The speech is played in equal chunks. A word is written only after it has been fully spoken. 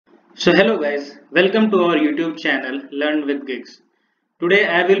So hello guys, welcome to our YouTube channel Learn with Gigs. Today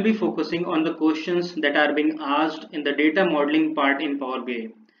I will be focusing on the questions that are being asked in the data modeling part in Power BI.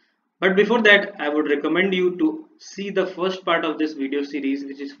 But before that, I would recommend you to see the first part of this video series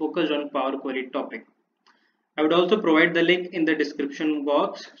which is focused on Power Query topic. I would also provide the link in the description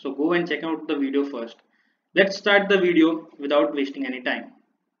box, so go and check out the video first. Let's start the video without wasting any time.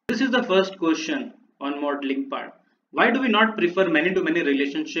 This is the first question on modeling part. Why do we not prefer many-to-many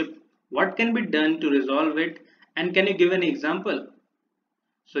relationship? What can be done to resolve it? And can you give an example?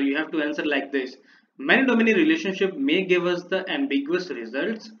 So you have to answer like this. Many-to-many relationship may give us the ambiguous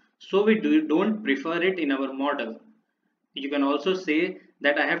results, so we don't prefer it in our model. You can also say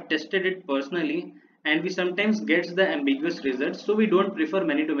that I have tested it personally and we sometimes get the ambiguous results, so we don't prefer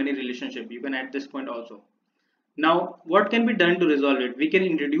many-to-many relationship. You can add this point also. Now, what can be done to resolve it? We can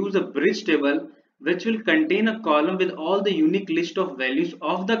introduce a bridge table which will contain a column with all the unique list of values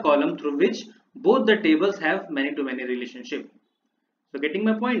of the column through which both the tables have many-to-many relationship. So getting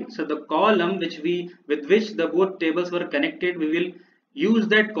my point? So the column with which the both tables were connected, we will use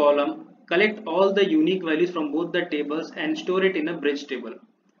that column, collect all the unique values from both the tables and store it in a bridge table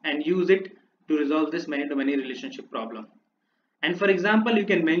and use it to resolve this many-to-many relationship problem. And for example, you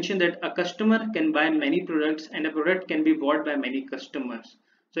can mention that a customer can buy many products and a product can be bought by many customers.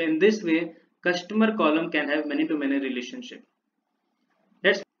 So in this way, customer column can have many-to-many relationship.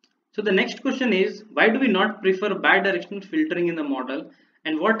 So the next question is, why do we not prefer bidirectional filtering in the model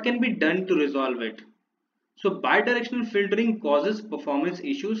and what can be done to resolve it? So bidirectional filtering causes performance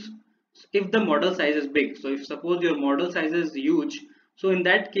issues if the model size is big. So if suppose your model size is huge, so in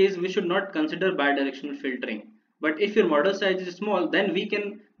that case we should not consider bidirectional filtering. But if your model size is small, then we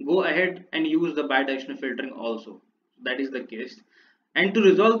can go ahead and use the bidirectional filtering also. That is the case. And to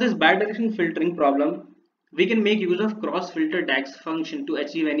resolve this bidirectional filtering problem, we can make use of cross filter DAX function to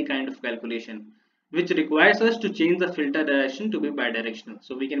achieve any kind of calculation, which requires us to change the filter direction to be bidirectional.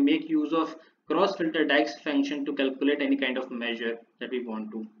 So we can make use of cross filter DAX function to calculate any kind of measure that we want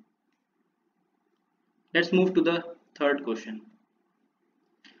to. Let's move to the third question.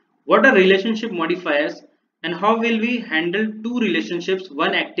 What are relationship modifiers and how will we handle two relationships,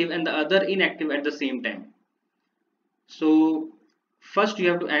 one active and the other inactive at the same time? So first you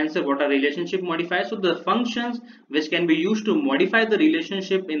have to answer what are relationship modifiers. So the functions which can be used to modify the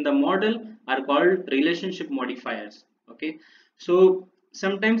relationship in the model are called relationship modifiers. Okay, so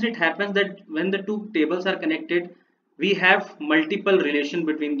sometimes it happens that when the two tables are connected, we have multiple relation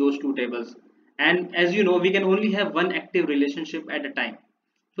between those two tables, and as you know, we can only have one active relationship at a time.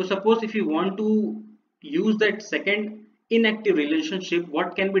 So suppose if you want to use that second inactive relationship,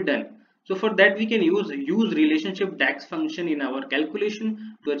 what can be done? So for that we can use relationship DAX function in our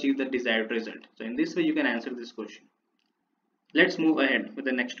calculation to achieve the desired result. So in this way you can answer this question. Let's move ahead with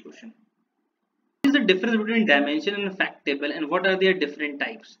the next question. What is the difference between dimension and fact table and what are their different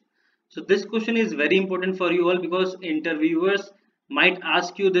types? So this question is very important for you all because interviewers might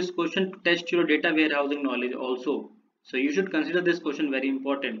ask you this question to test your data warehousing knowledge also. So you should consider this question very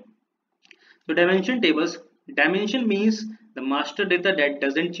important. So dimension tables, dimension means the master data that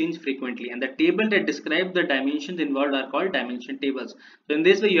doesn't change frequently, and the table that describe the dimensions involved are called dimension tables. So in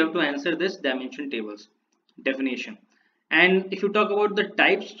this way you have to answer this dimension tables definition. And if you talk about the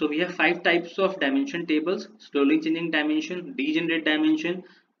types, so we have 5 types of dimension tables: slowly changing dimension, degenerate dimension,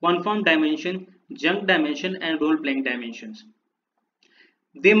 conform dimension, junk dimension, and role playing dimensions.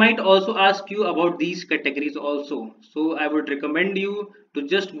 They might also ask you about these categories also, so I would recommend you to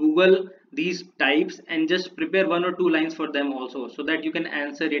just Google these types and just prepare 1 or 2 lines for them also, so that you can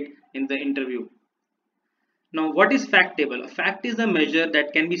answer it in the interview. Now what is fact table? A fact is a measure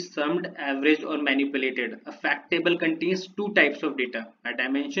that can be summed, averaged, or manipulated. A fact table contains 2 types of data, a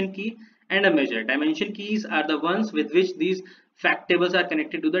dimension key and a measure. Dimension keys are the ones with which these fact tables are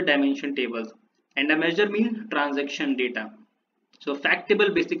connected to the dimension tables, and a measure means transaction data. So fact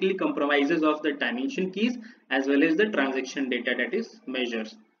table basically comprises of the dimension keys as well as the transaction data, that is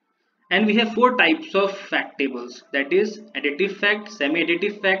measures. And we have 4 types of fact tables, that is additive fact,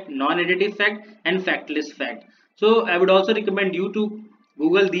 semi-additive fact, non-additive fact, and factless fact. So I would also recommend you to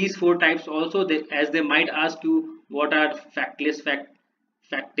Google these 4 types also, as they might ask you what are factless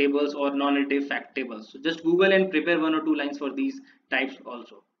fact tables or non-additive fact tables. So just Google and prepare 1 or 2 lines for these types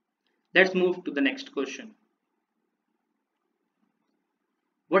also. Let's move to the next question.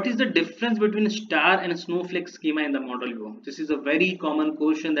 What is the difference between star and snowflake schema in the model view? This is a very common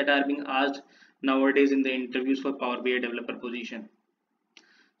question that are being asked nowadays in the interviews for Power BI developer position.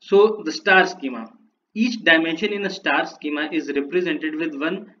 So the star schema. Each dimension in a star schema is represented with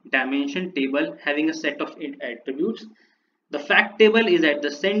one dimension table having a set of attributes. The fact table is at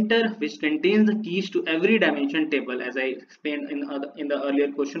the center, which contains the keys to every dimension table, as I explained in the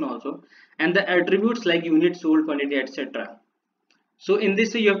earlier question also, and the attributes like unit, sold, quantity, etc. So in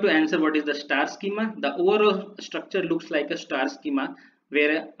this way, you have to answer what is the star schema. The overall structure looks like a star schema,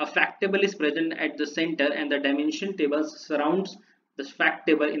 where a fact table is present at the center and the dimension table surrounds the fact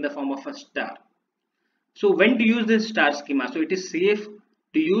table in the form of a star. So when to use this star schema? So it is safe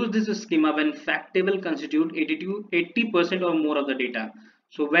to use this schema when fact table constitute 80% or more of the data.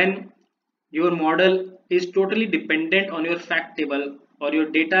 So when your model is totally dependent on your fact table, or your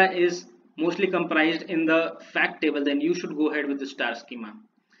data is mostly comprised in the fact table, then you should go ahead with the star schema.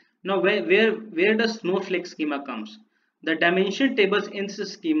 Now where does snowflake schema comes? The dimension tables in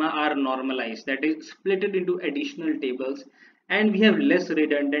this schema are normalized, that is split it into additional tables, and we have less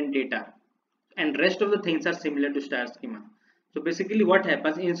redundant data, and rest of the things are similar to star schema. So basically what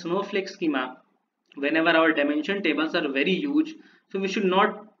happens in snowflake schema, whenever our dimension tables are very huge, so we should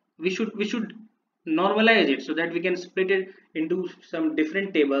normalize it so that we can split it into some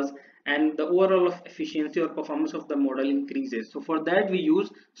different tables, and the overall of efficiency or performance of the model increases. So for that we use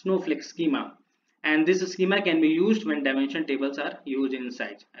snowflake schema, and this schema can be used when dimension tables are huge in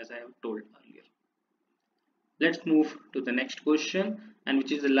size, as I have told earlier. Let's move to the next question, and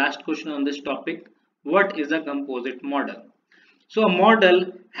which is the last question on this topic. What is a composite model? So a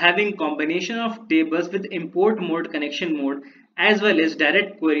model having combination of tables with import mode, connection mode, as well as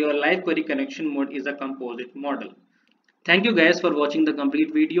direct query or live query connection mode is a composite model. Thank you guys for watching the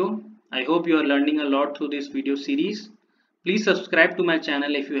complete video. I hope you are learning a lot through this video series. Please subscribe to my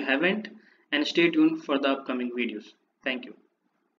channel if you haven't, and stay tuned for the upcoming videos. Thank you.